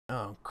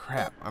Oh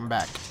crap, I'm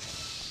back.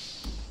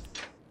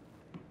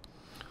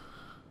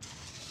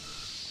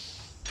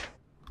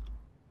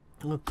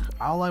 Look,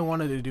 all I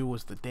wanted to do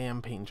was the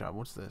damn paint job.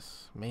 What's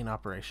this? Main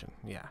operation.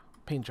 Yeah,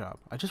 paint job.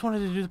 I just wanted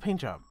to do the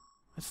paint job.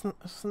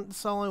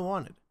 That's all I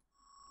wanted.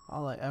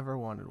 All I ever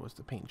wanted was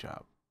the paint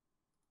job.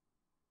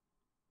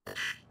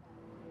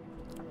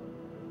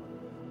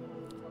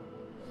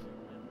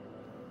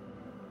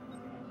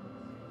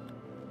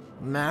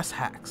 Mass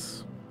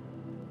hacks.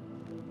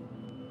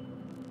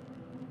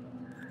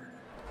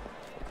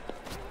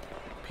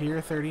 Pier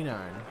 39.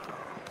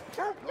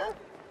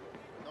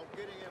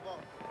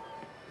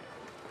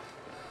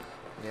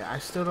 Yeah, I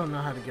still don't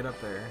know how to get up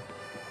there.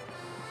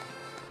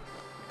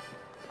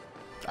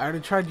 I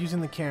already tried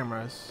using the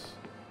cameras,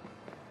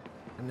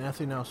 and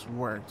nothing else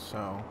worked,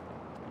 so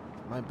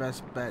my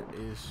best bet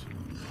is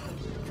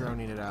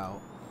droning it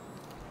out.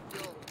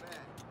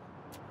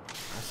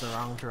 That's the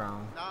wrong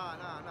drone. Nah,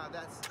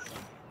 that's...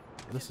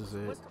 This is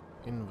it.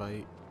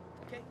 Invite.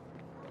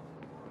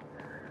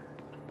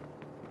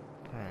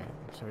 Alright,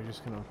 so we're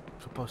just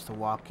supposed to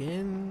walk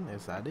in?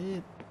 Is that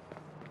it?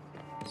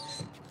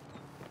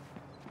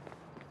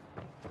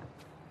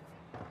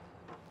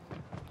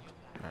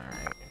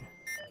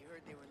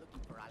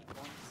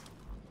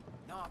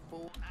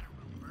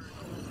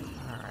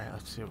 Alright,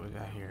 let's see what we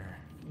got here.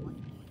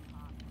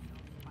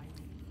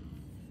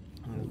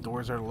 And the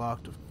doors are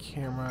locked with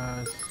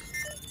cameras.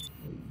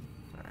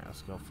 Alright,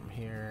 let's go from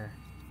here.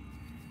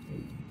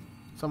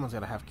 Someone's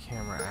gotta have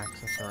camera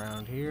access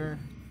around here.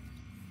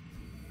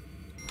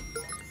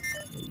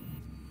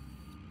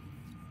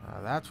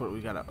 That's what we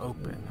gotta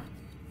open.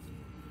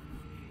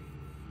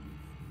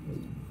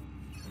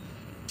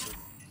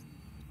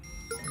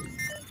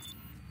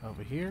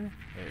 Over here.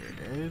 There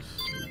it is.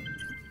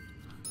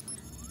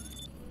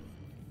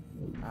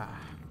 Ah.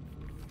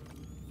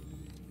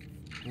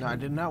 No, I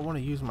did not want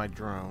to use my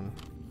drone.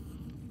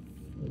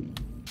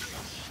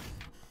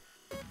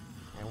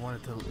 I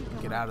wanted to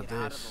get out of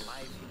this.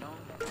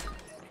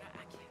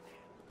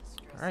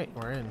 Alright,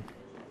 we're in.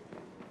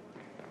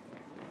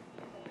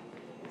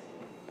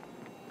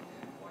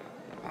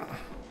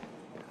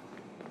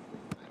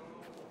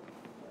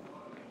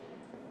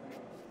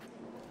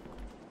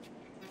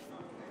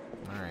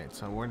 Alright,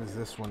 so where does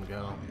this one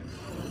go?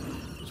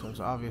 This one's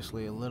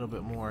obviously a little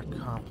bit more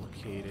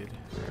complicated.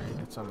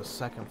 Alright, it's on the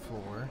second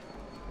floor.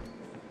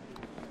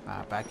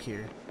 Back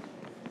here.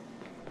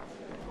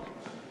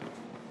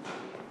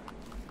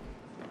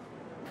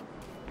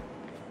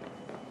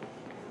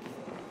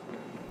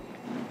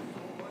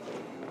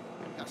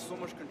 Got so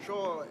much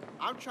control.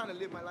 I'm trying to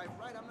live my life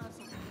right. I'm not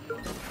so...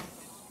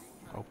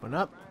 Open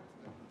up.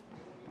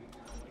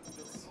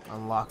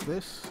 Unlock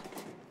this.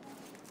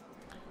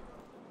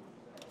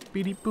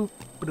 Beady boop,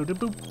 ba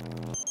boop.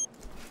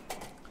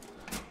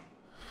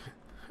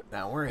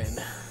 Now we're in.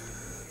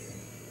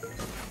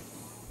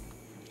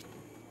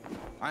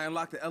 I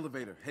unlocked the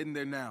elevator, heading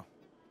there now.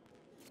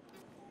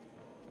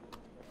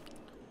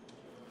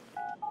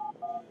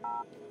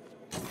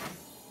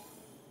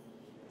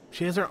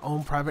 She has her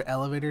own private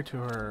elevator to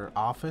her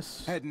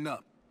office. Heading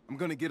up. I'm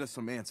gonna get us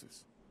some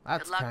answers.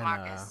 That's Good luck, kinda,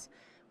 Marcus.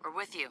 We're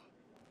with you.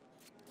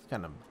 It's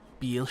kind of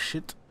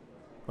bullshit.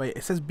 Wait,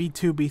 it says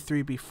B2,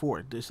 B3,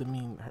 B4. Does it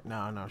mean...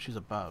 No, she's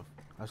above.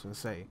 I was gonna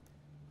say.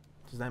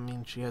 Does that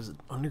mean she has an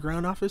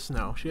underground office?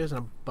 No, she has an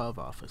above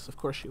office. Of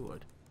course she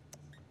would.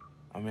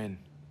 I'm in.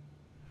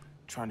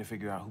 Trying to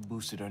figure out who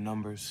boosted our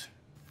numbers.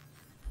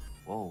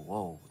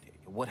 Whoa.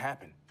 What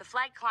happened? The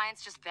flight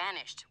clients just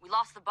vanished. We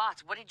lost the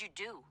bots. What did you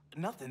do?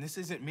 Nothing. This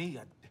isn't me.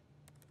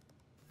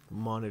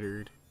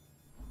 Monitored.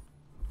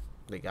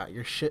 They got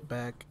your shit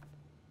back.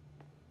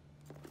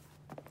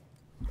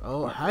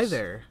 Oh, hi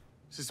there.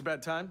 Is this a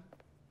bad time?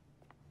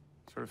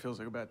 Sort of feels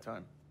like a bad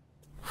time.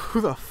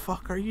 Who the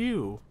fuck are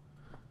you?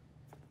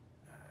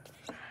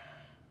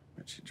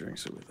 But she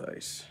drinks it with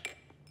ice.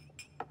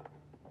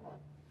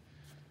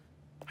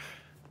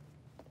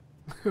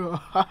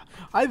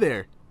 Hi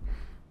there.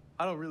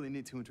 I don't really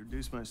need to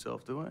introduce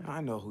myself, do I?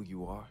 I know who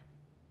you are.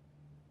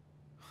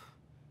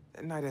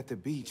 That night at the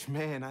beach,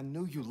 man, I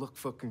knew you looked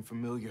fucking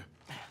familiar.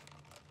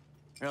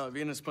 Well,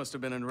 Venus must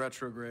have been in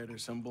retrograde or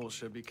some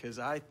bullshit, because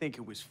I think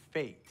it was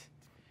fate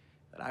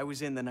that I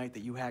was in the night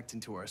that you hacked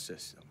into our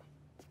system.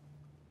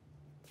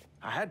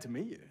 I had to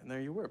meet you, and there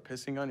you were,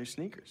 pissing on your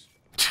sneakers.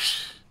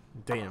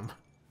 Damn.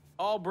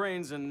 All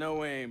brains and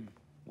no aim.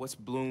 What's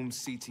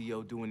Bloom's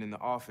CTO doing in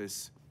the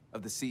office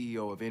of the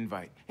CEO of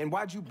Invite? And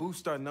why'd you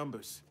boost our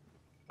numbers?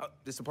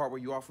 This the part where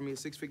you offer me a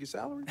six-figure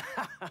salary?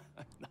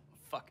 No,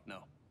 fuck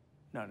no.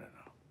 No.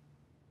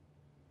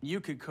 You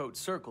could code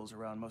circles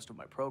around most of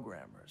my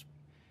programmers.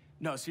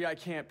 No, see, I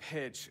can't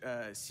pitch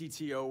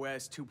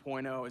CTOS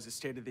 2.0 as a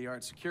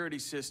state-of-the-art security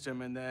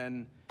system and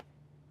then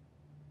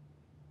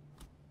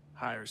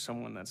hire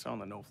someone that's on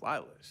the no-fly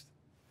list.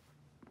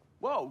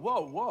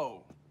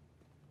 Whoa.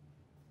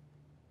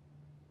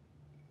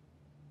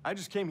 I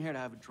just came here to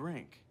have a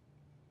drink.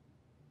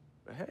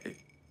 But hey,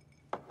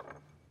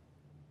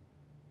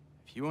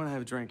 if you want to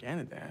have a drink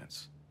and a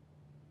dance...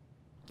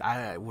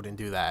 I wouldn't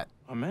do that.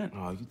 I'm in.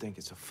 Oh, you think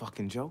it's a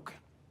fucking joke?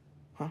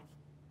 Huh?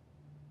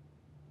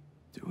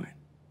 Do it.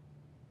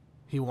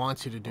 He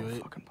wants you to do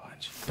it. Fucking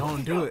punch.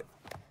 Don't do it.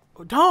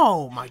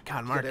 Oh my God,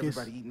 Got Marcus.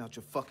 everybody eating out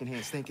your fucking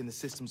hands thinking the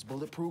system's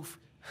bulletproof?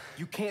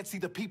 You can't see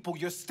the people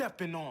you're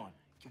stepping on.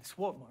 Guess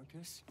what,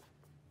 Marcus?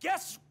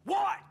 Guess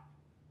what?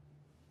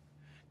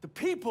 The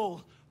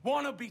people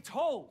want to be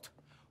told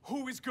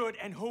who is good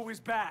and who is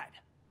bad.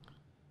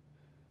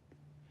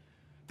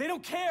 They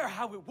don't care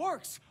how it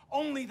works,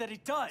 only that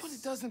it does. But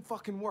it doesn't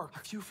fucking work. A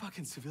few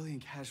fucking civilian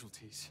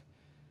casualties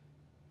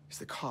is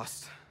the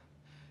cost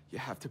you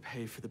have to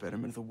pay for the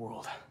betterment of the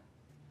world.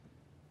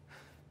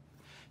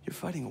 You're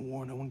fighting a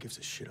war no one gives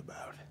a shit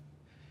about.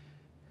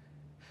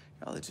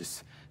 Y'all are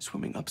just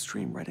swimming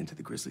upstream right into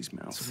the grizzly's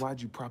mouth. So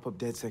why'd you prop up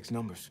dead sex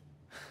numbers?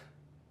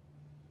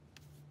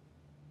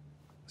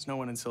 There's no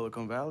one in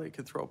Silicon Valley who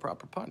could throw a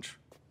proper punch.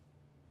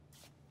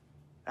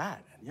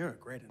 That, and you're a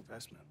great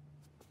investment.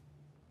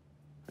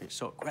 You're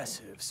so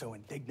aggressive, so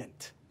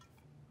indignant.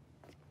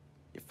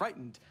 You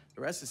frightened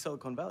the rest of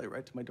Silicon Valley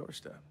right to my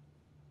doorstep.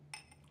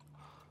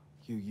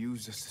 You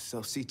used us to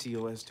sell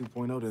CTOS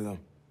 2.0 to them.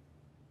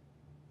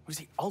 It was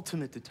the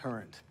ultimate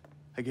deterrent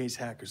against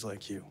hackers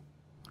like you.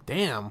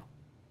 Damn.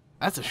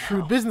 That's a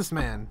shrewd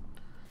businessman.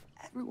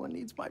 Everyone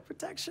needs my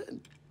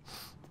protection.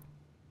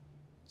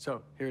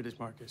 So, here it is,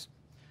 Marcus.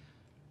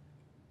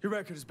 Your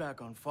record is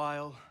back on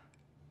file.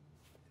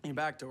 Your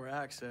backdoor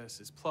access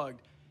is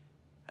plugged.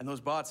 And those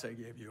bots I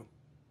gave you,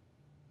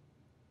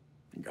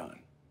 you're gone.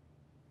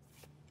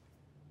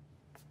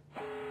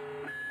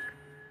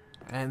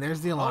 And there's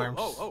the alarms.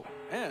 Oh,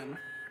 and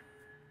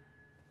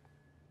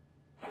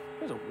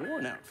there's a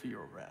warrant out for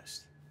your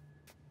arrest.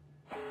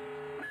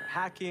 For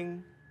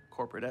hacking,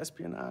 corporate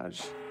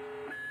espionage,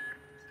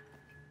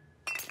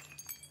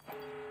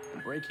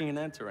 and breaking and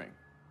entering.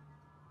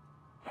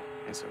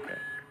 It's okay.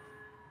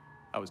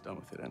 I was done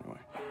with it anyway.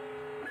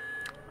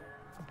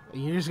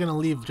 You're just gonna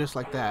leave just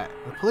like that.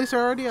 The police are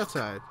already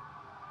outside.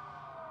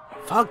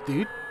 Fuck,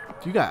 dude.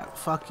 You got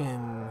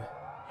fucking...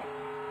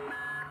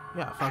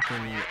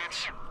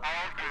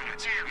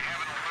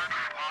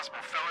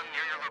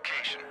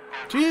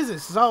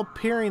 Jesus, it's all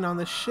peering on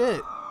this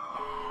shit.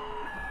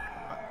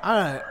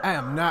 I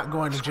am not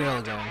going to jail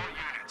again.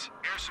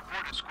 Air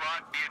support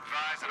squad, be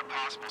advised that a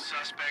possible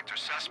suspect or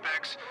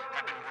suspects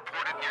have been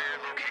reported near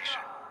your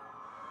location.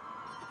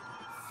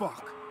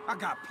 Fuck. I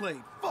got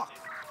played. Fuck.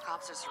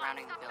 Cops are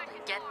surrounding the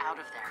building. Get out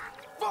of there.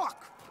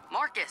 Fuck.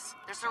 Marcus,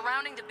 they're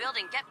surrounding the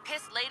building. Get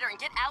pissed later and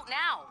get out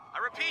now. I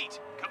repeat,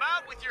 come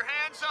out with your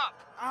hands up.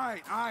 All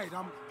right,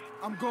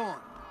 I'm gone.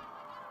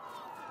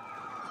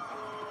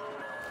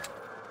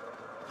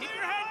 Keep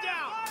your head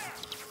down.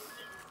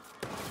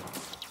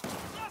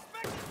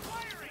 Suspect is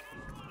firing.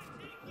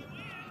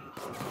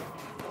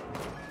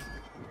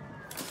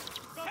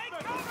 Take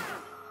cover.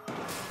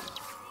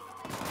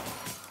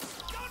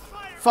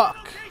 Gunfire.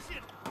 Fuck.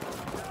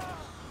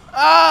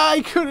 Ah,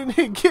 I couldn't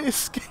get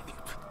escape.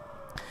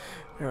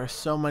 There are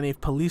so many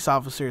police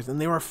officers and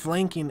they were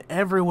flanking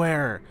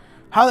everywhere.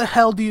 How the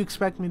hell do you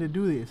expect me to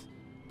do this?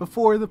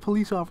 Before, the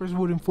police officers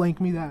wouldn't flank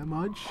me that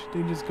much.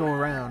 They just go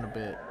around a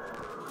bit.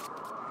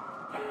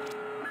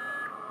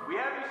 We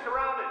have you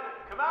surrounded.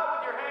 Come out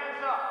with your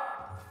hands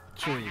up.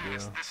 Sure you do.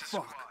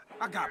 Fuck.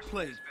 I got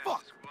played.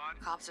 Fuck.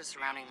 Cops are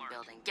surrounding the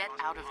building. Get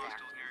out of there.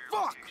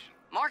 Fuck.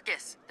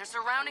 Marcus, they're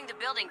surrounding the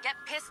building. Get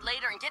pissed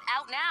later and get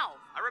out now.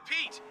 I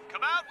repeat,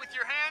 come out with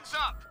your hands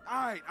up.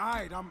 All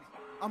right,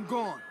 I'm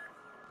gone.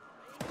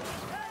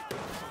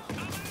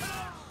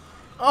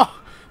 Oh,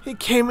 he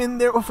came in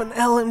there with an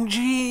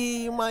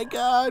LMG. My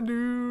God,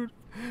 dude.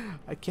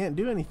 I can't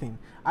do anything.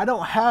 I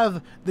don't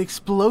have the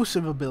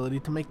explosive ability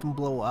to make them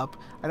blow up.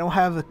 I don't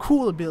have the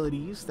cool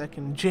abilities that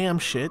can jam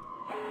shit.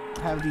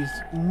 I have these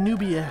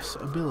newbie-ass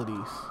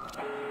abilities.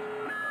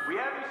 We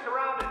have you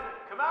surrounded.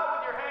 Come out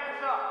with your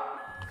hands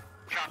up.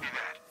 Copy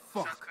that.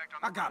 Fuck.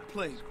 I got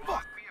played.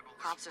 Fuck.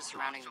 Cops are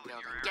surrounding the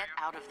building. Get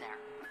out of there.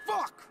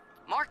 Fuck.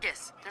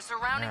 Marcus, they're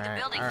surrounding the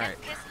building. all Get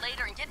right. pissed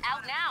later and get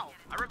out now.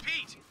 I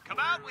repeat, come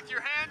out with your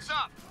hands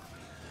up.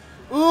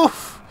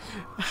 Oof!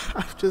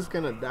 I'm just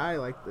gonna die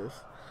like this.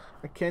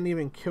 I can't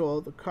even kill all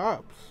the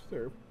cops.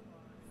 They're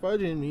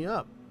fudging me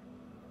up.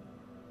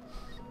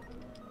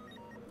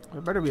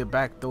 There better be a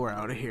back door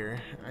out of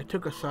here. I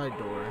took a side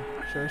door,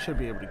 so I should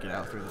be able to get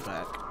out through the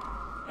back.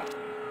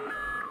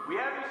 We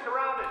have you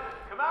surrounded.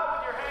 Come out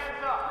with your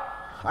hands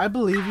up. I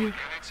believe you.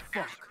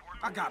 Fuck.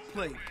 I got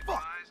played.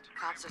 Fuck.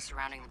 Cops are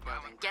surrounding the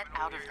building. Get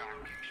out of there.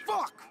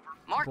 Fuck.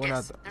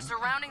 Marcus, they're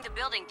surrounding the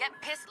building. Get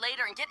pissed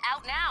later and get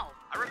out now.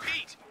 I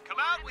repeat, come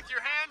out with your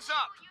hands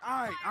up.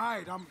 All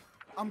right,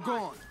 I'm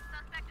gone.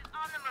 Suspect is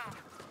on the move.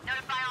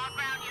 Notify all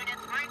ground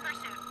units. We're in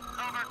pursuit.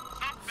 Over.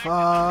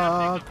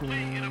 Fuck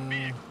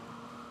me.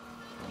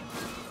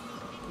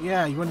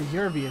 Yeah, you wanted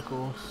your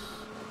vehicles.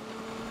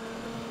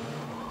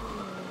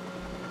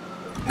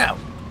 No.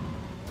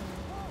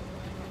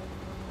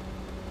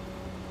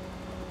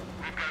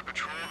 We've got a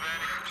patrol van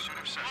in pursuit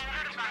of suspects.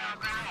 Notify all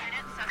ground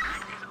units.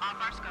 Suspect is off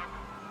our scope.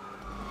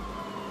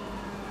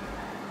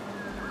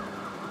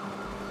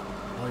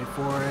 Wait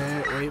for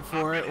it.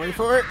 Wait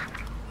for it.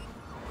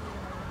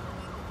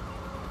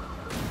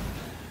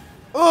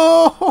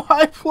 Oh,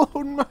 I've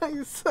blown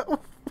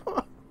myself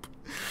up.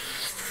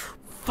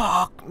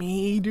 Fuck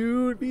me,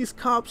 dude. These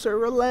cops are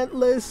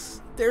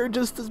relentless. They're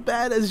just as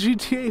bad as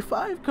GTA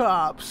 5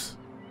 cops.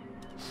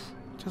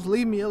 Just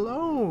leave me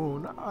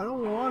alone. I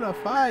don't want to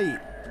fight.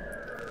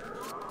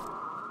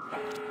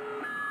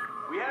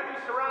 We have you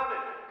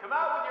surrounded. Come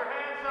out with your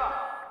hands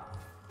up.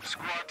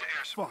 Squad to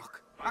air.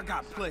 Fuck. I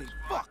got played.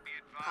 Fuck.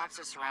 Cops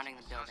are surrounding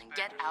the building.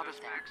 Get out of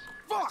there.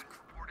 Fuck.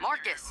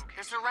 Marcus,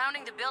 they're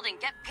surrounding the building.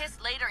 Get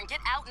pissed later and get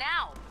out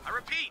now. I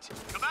repeat,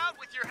 come out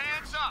with your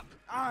hands up.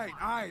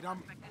 Alright,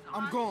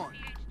 I'm gone.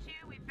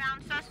 PH2, we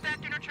found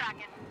suspect and are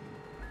tracking.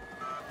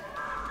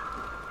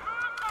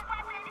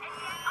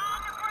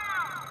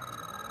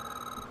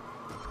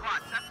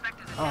 Squad,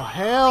 suspect is Oh,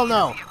 hell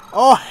no.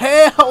 Oh,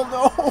 hell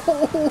no.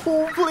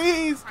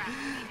 Please.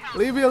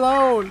 Leave me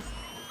alone.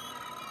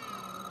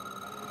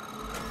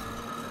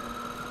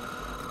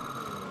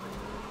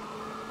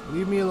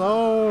 Leave me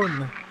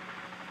alone.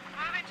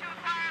 moving to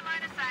acquire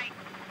line of sight.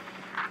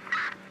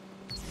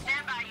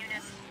 Stand by,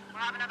 units.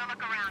 We'll have another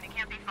look around. He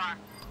can't be far.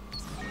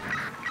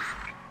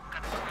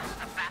 Gonna push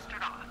the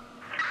bastard off.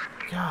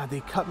 God,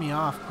 they cut me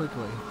off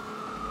quickly.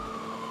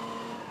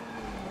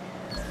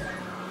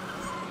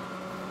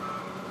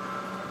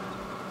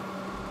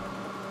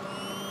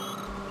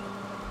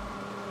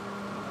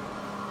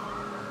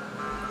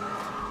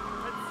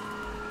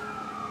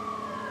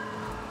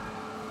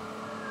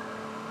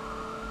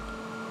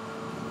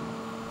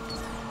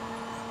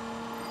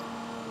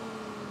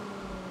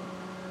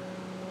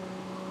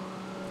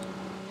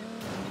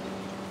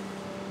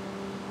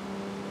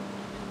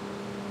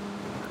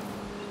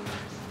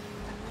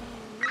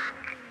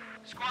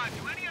 Squad,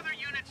 do any other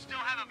units still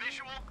have a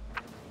visual?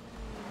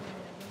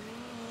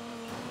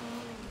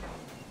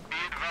 Be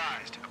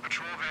advised, a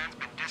patrol van's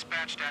been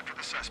dispatched after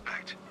the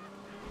suspect.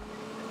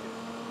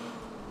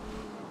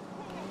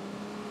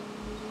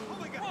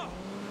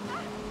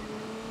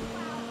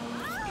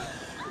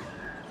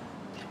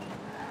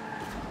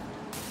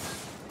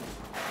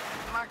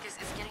 Marcus,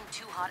 it's getting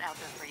too hot out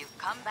there for you.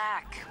 Come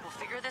back. We'll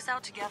figure this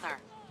out together.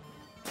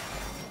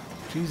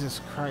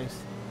 Jesus Christ.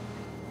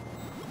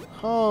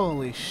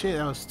 Holy shit,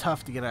 that was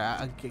tough to get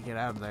out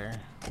of there.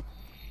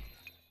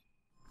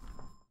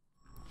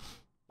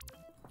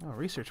 Oh,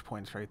 research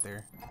points right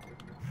there.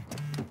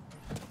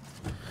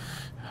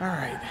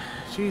 Alright.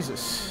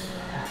 Jesus.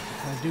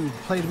 That dude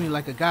played me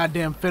like a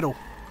goddamn fiddle.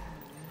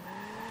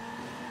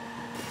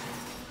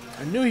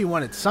 I knew he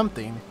wanted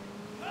something.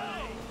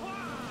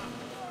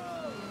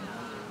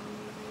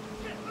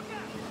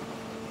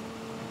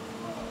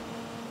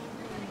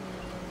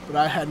 But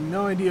I had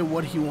no idea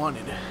what he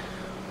wanted.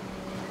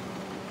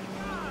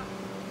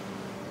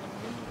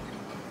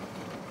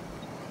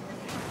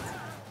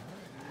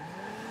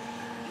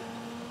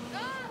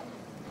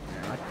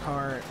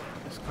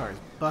 This car is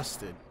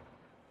busted.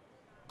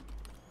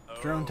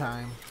 Drone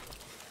time.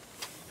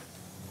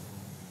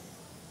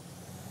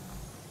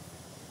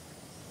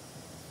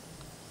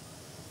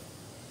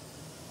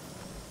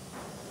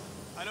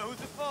 I know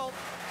who's at fault.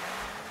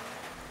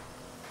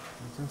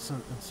 It's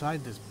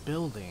inside this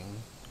building.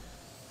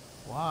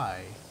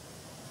 Why?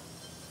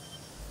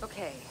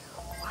 Okay,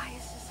 why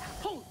is this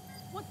happening?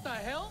 What the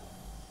hell?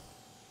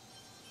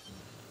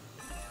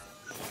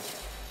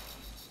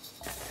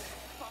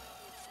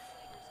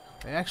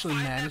 They actually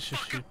managed to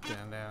shoot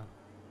them down.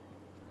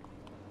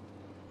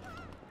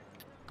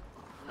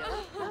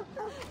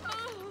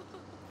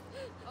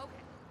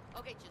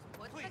 Okay, just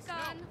put the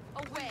gun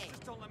away.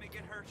 Just don't let me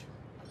get hurt.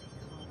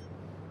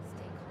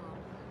 Stay calm.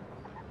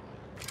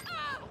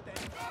 Ah! There's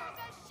a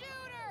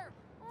shooter!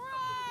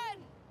 Run!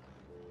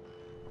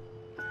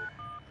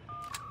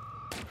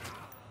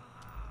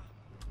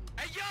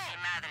 Hey, yo!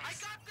 Mathers. I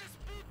got this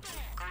puto!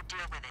 Go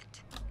deal with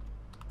it.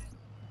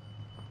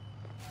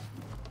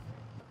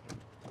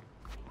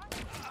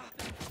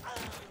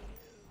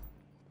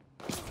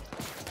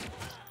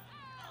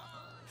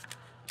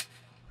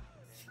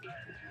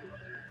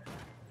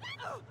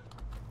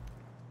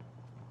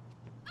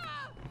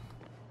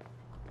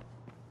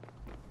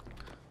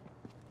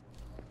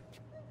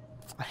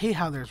 I hate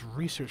how there's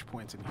research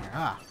points in here.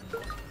 Ah.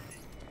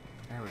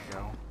 There we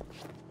go.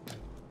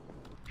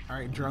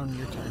 Alright, drone,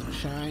 your turn to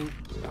shine.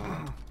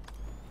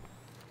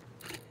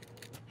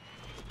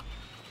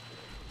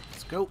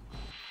 Let's go.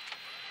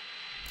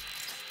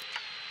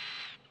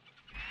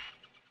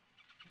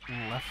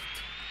 Left.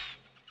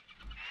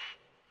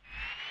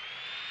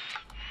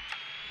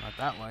 Not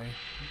that way.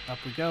 Up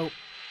we go.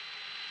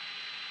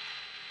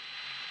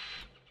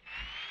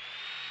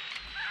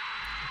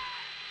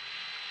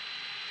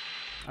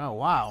 Oh,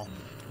 wow.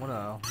 What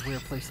a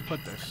weird place to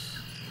put this.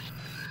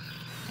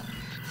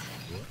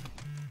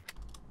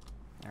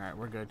 Alright,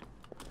 we're good.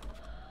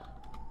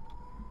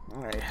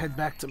 Alright, head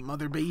back to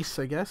Mother Base,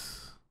 I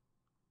guess.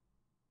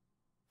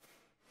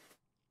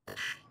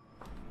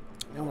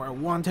 And we're a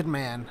wanted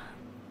man.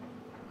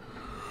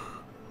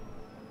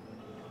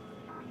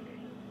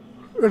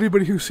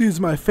 Anybody who sees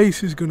my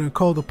face is gonna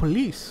call the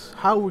police.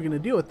 How are we gonna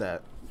deal with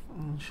that?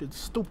 Shit's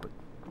stupid.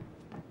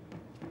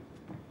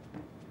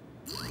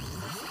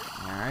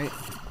 Alright.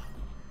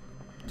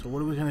 So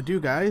what are we gonna do,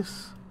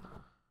 guys?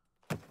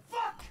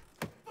 Fuck!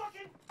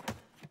 Fucking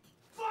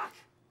fuck!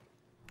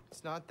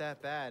 It's not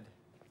that bad.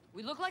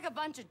 We look like a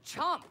bunch of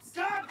chumps.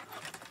 God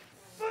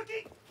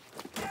fucking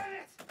damn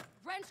it!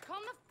 Wrench,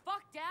 calm the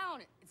fuck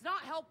down. It's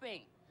not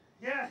helping.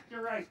 Yeah,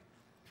 you're right.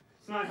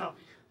 It's not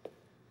helping.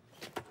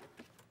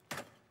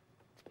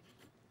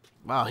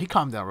 Wow, he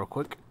calmed down real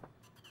quick.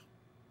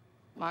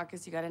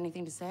 Marcus, you got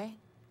anything to say?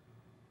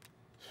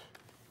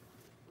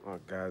 Well,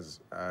 guys,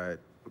 to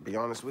be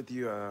honest with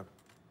you,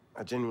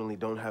 I genuinely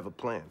don't have a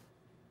plan.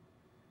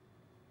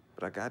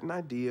 But I got an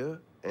idea,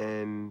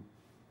 and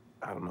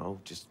I don't know,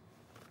 just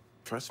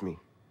trust me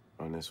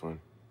on this one.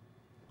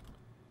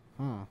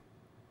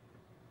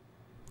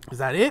 Is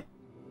that it?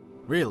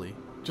 Really?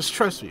 Just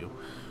trust you.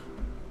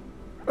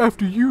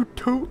 After you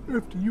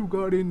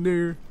got in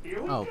there.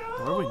 Oh,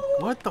 where are we?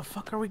 What the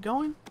fuck are we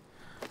going?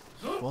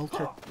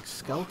 Swelter,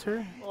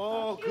 Skelter?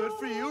 Oh, good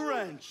for you,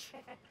 Wrench.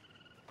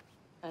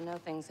 I know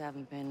things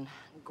haven't been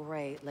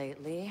great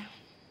lately,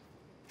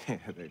 Yeah,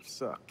 they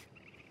suck.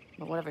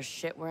 but whatever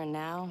shit we're in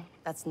now,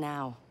 that's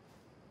now.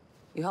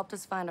 You helped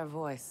us find our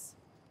voice.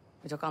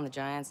 We took on the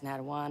Giants and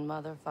had one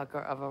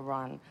motherfucker of a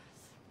run.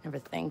 Never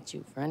thanked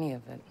you for any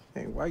of it.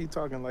 Hey, why are you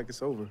talking like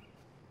it's over?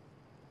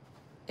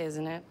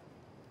 Isn't it?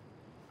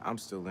 I'm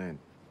still in.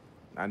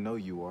 I know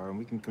you are, and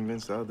we can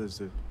convince the others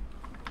that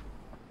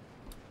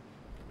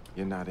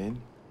you're not in.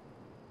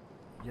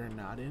 You're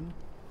not in?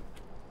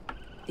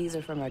 These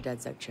are from our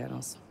DedSec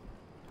channels.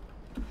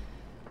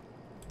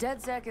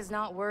 DedSec is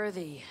not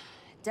worthy.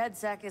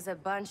 DedSec is a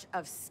bunch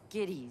of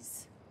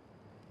skitties.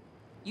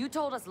 You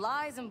told us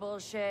lies and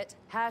bullshit.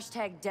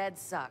 Hashtag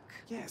DedSuck.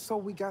 Yeah, so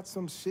we got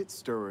some shit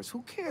stirrers.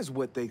 Who cares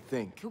what they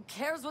think? Who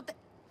cares what the...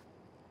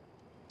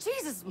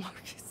 Jesus,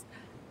 Marcus.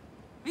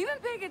 Have you been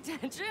paying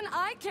attention?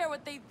 I care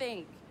what they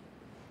think.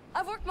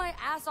 I've worked my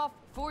ass off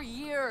for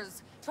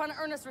years, trying to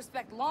earn us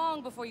respect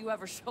long before you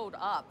ever showed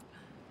up.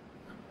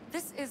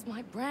 This is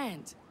my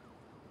brand.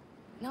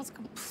 Now it's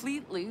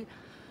completely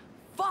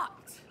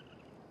fucked.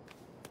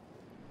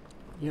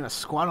 You gonna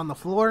squat on the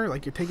floor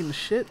like you're taking the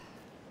shit?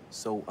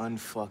 So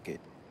unfuck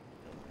it.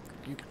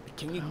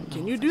 Can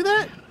you do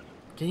that?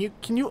 Can you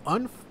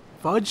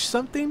unfudge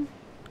something?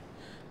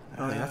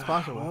 Oh, yeah, that's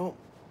possible. Well,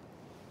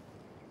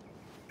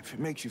 if it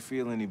makes you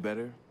feel any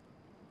better,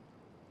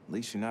 at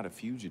least you're not a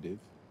fugitive.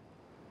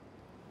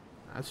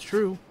 That's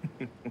true.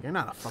 You're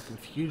not a fucking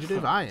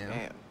fugitive. I am.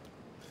 Damn.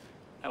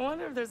 I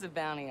wonder if there's a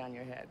bounty on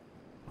your head.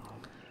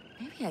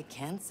 Maybe I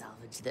can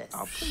salvage this.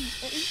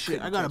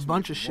 Shit, I got a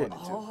bunch of shit.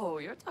 Oh,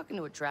 you're talking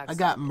to a track. I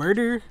got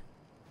murder,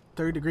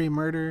 third-degree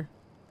murder,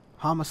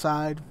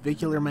 homicide,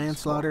 vehicular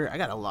manslaughter. I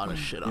got a lot of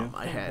shit on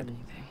my head.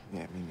 Yeah,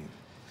 me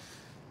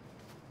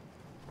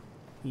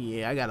neither.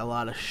 Yeah, I got a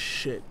lot of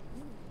shit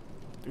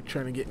they're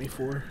trying to get me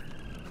for.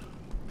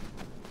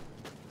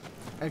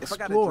 If I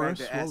gotta drag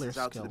their asses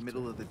out to the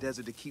middle of the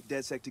desert to keep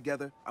DedSec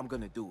together, I'm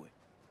gonna do it.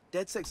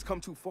 DedSec's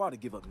come too far to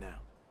give up now.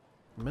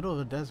 Middle of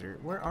the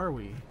desert? Where are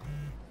we?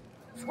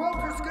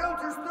 Swelter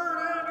Skelter's third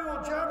annual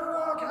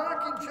Jabberwock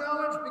Hacking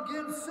Challenge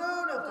begins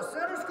soon at the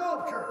Center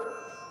Sculpture.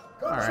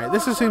 Alright,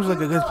 this seems like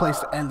a good place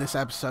to end this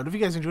episode. If you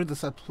guys enjoyed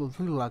this episode,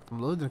 please like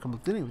them loads and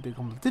complete it. If you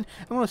completed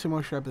and want to see more,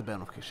 subscribe to the bell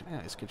notification.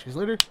 Anyways, catch you guys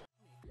later.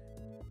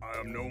 I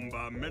am known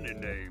by many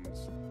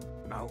names.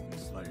 Mountain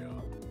Slayer,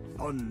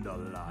 Thunder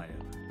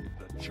Lion,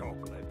 the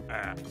Chocolate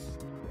Axe.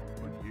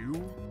 But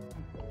you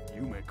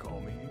may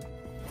call me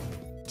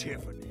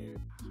Tiffany.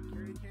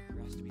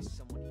 There has to be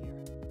someone here.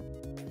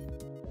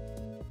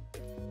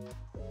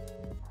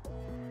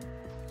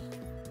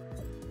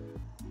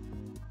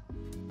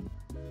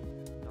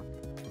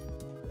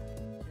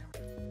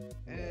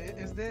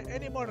 Is there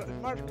any more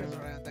markers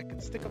around I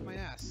can stick up my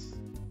ass?